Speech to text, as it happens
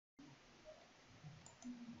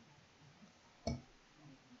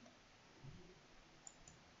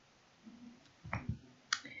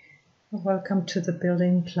Welcome to the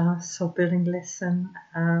building class or building lesson.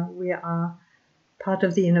 We are part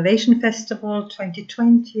of the Innovation Festival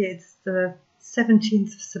 2020. It's the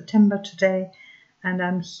 17th of September today, and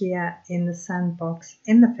I'm here in the sandbox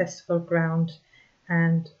in the festival ground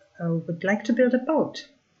and would like to build a boat.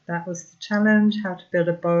 That was the challenge, how to build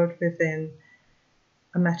a boat within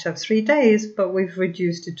a matter of 3 days, but we've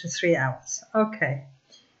reduced it to 3 hours. Okay.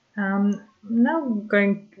 Now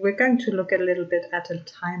we're going to look a little bit at a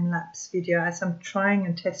time-lapse video as I'm trying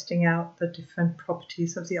and testing out the different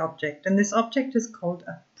properties of the object. And this object is called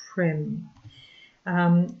a prim.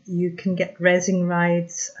 You can get resin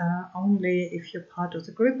rights only if you're part of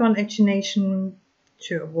the group on EduNation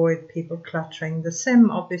to avoid people cluttering the sim,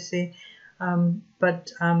 obviously.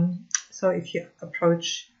 So if you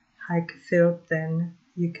approach Hike Field, then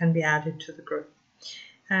you can be added to the group.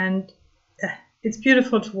 And it's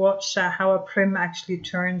beautiful to watch how a prim actually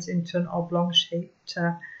turns into an oblong-shaped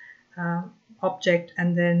object,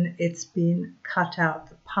 and then it's been cut out,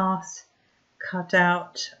 the path cut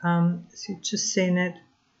out. So you've just seen it.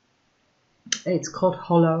 It's called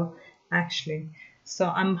hollow, actually. So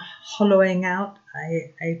I'm hollowing out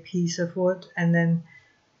a piece of wood, and then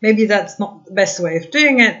maybe that's not the best way of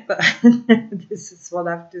doing it, but this is what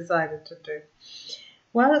I've decided to do.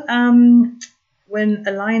 Well, when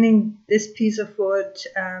aligning this piece of wood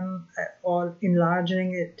or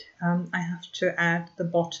enlarging it, I have to add the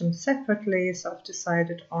bottom separately. So I've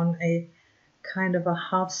decided on a kind of a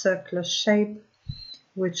half circular shape,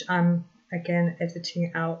 which I'm again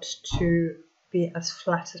editing out to be as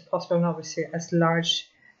flat as possible and obviously as large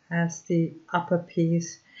as the upper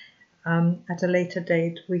piece. At a later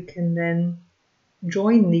date, we can then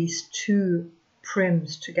join these two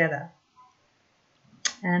prims together.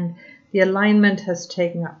 And the alignment has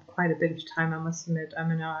taken up quite a bit of time, I must admit. I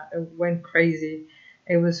mean, I went crazy.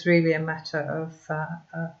 It was really a matter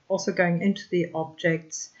of also going into the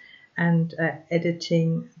objects and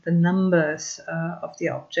editing the numbers of the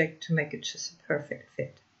object to make it just a perfect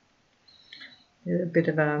fit. A bit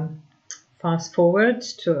of a fast forward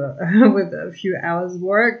to with a few hours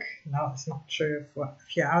work. No, it's not true for a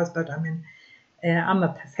few hours, but I mean, I'm a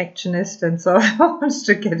perfectionist, and so I want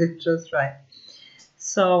to get it just right.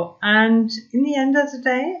 So, and in the end of the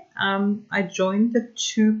day, I joined the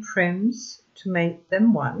two prims to make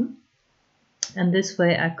them one. And this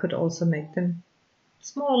way I could also make them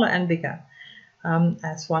smaller and bigger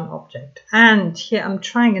as one object. And here I'm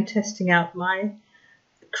trying and testing out my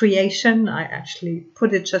creation. I actually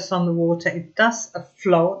put it just on the water. It does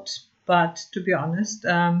float, but to be honest,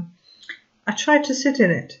 I tried to sit in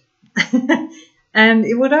it. And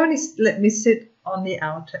it would only let me sit on the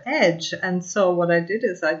outer edge, and so what I did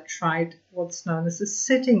is I tried what's known as a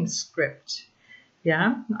sitting script.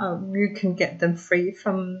 Yeah, you can get them free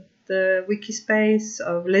from the wiki space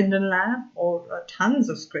of Linden Lab, or tons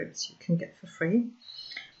of scripts you can get for free.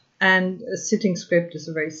 And a sitting script is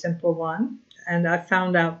a very simple one, and I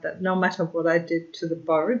found out that no matter what I did to the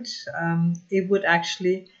boat, it would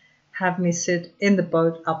actually have me sit in the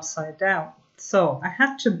boat upside down. So I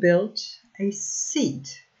had to build a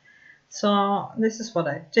seat. So this is what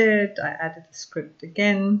I did. I added the script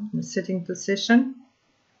again in the sitting position.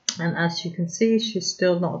 And as you can see, she's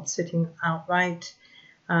still not sitting outright.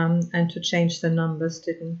 And to change the numbers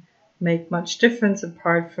didn't make much difference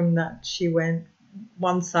apart from that she went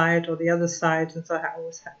one side or the other side. And so I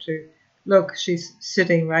always had to look, she's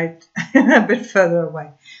sitting right a bit further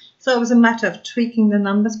away. So it was a matter of tweaking the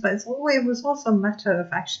numbers, but it was also a matter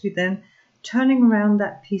of actually then turning around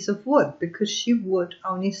that piece of wood, because she would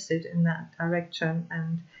only sit in that direction,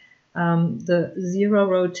 and the zero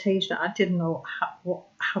rotation, I didn't know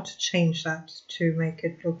how to change that to make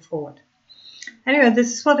it look forward. Anyway,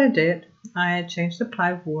 this is what I did. I changed the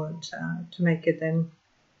plywood to make it then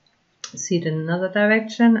sit in another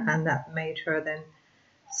direction, and that made her then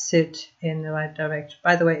sit in the right direction.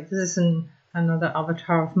 By the way, this is another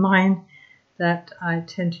avatar of mine that I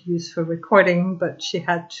tend to use for recording, but she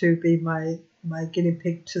had to be my guinea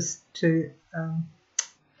pig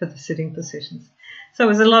for the sitting positions. So it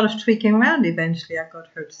was a lot of tweaking around. Eventually I got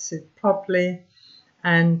her to sit properly,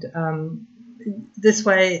 and this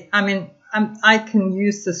way, I mean, I can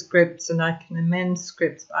use the scripts and I can amend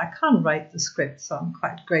scripts, but I can't write the scripts, so I'm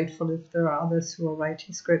quite grateful if there are others who are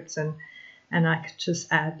writing scripts, and I could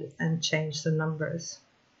just add and change the numbers.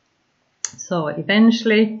 So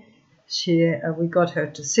eventually we got her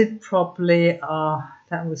to sit properly.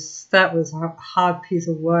 That was a hard piece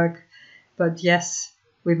of work, but yes,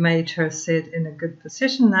 we made her sit in a good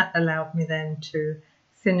position. That allowed me then to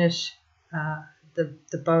finish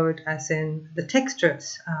the boat, as in the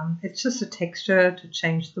textures. It's just a texture to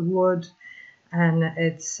change the wood, and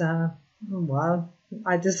it's well,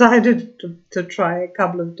 I decided to try a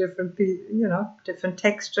couple of different, different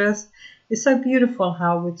textures. It's so beautiful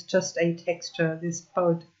how with just a texture, this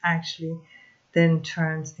boat actually then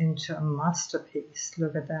turns into a masterpiece.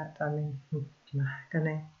 Look at that. I mean,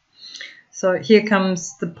 so here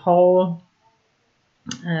comes the pole.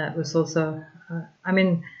 It was also, I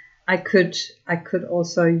mean, I could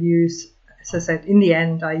also use, as I said, in the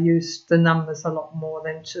end, I used the numbers a lot more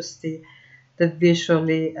than just the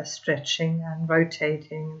visually stretching and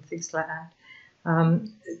rotating and things like that.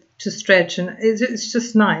 To stretch, and it's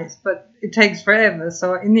just nice, but it takes forever.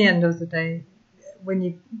 So in the end of the day, when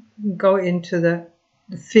you go into the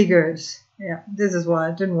figures, yeah, this is why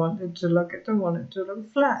I didn't want it to look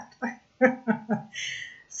flat.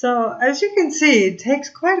 So as you can see, it takes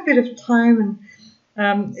quite a bit of time,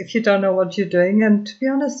 and if you don't know what you're doing, and to be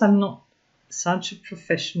honest, I'm not such a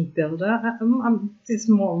proficient builder. It's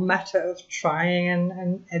more a matter of trying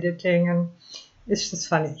and editing, and it's just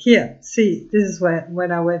funny. Here, see, this is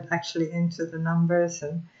when I went actually into the numbers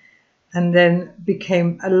and then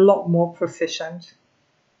became a lot more proficient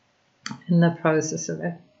in the process of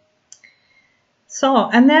it. So,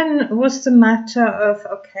 and then was the matter of,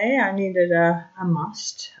 okay, I needed a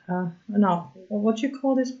mast. No, what do you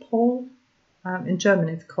call this pole? In German,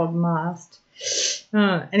 it's called mast.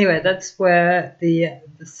 Anyway, that's where the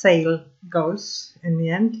sail goes in the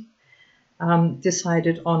end.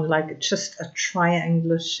 Decided on like just a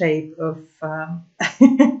triangular shape of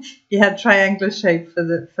triangular shape for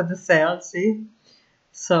the sail. See,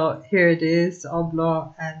 so here it is,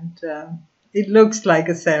 oblong, and it looks like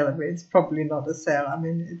a sail. I mean, it's probably not a sail. I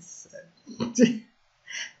mean, it's. I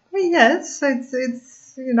mean, yes, it's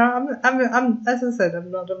I'm as I said,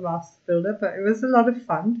 I'm not a master builder, but it was a lot of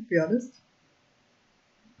fun, to be honest.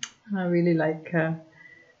 I really like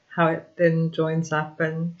how it then joins up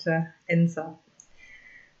and ends up.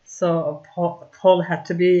 So a pole had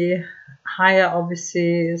to be higher,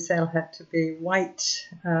 obviously. The sail had to be white,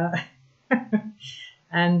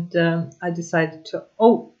 and I decided to.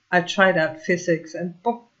 I tried out physics, and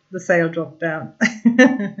pop, the sail dropped down.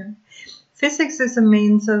 Physics is a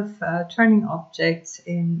means of turning objects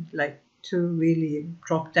in to really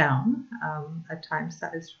drop down. At times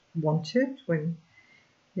that is wanted when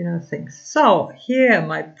things. So here,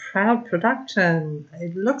 my proud production.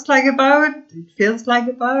 It looks like a boat. It feels like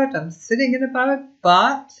a boat. I'm sitting in a boat,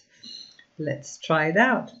 but let's try it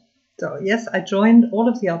out. So yes, I joined all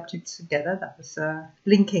of the objects together. That was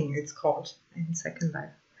linking, it's called in Second Life.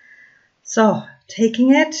 So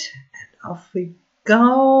taking it, and off we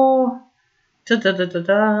go. To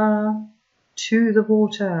the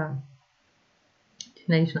water.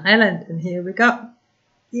 EduNation Island, and here we go.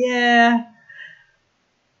 Yeah.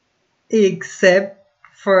 Except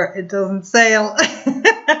for it doesn't sail.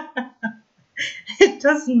 It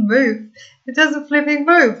doesn't move. It doesn't flipping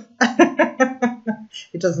move.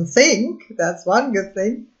 It doesn't sink. That's one good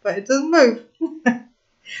thing, but it doesn't move.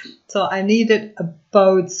 So I needed a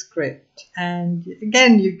boat script, and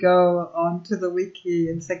again you go on to the wiki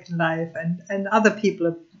in Second Life, and other people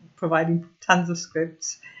are providing tons of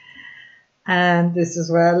scripts, and this is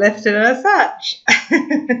where I left it as such.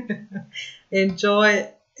 Enjoy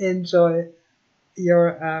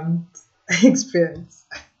your experience.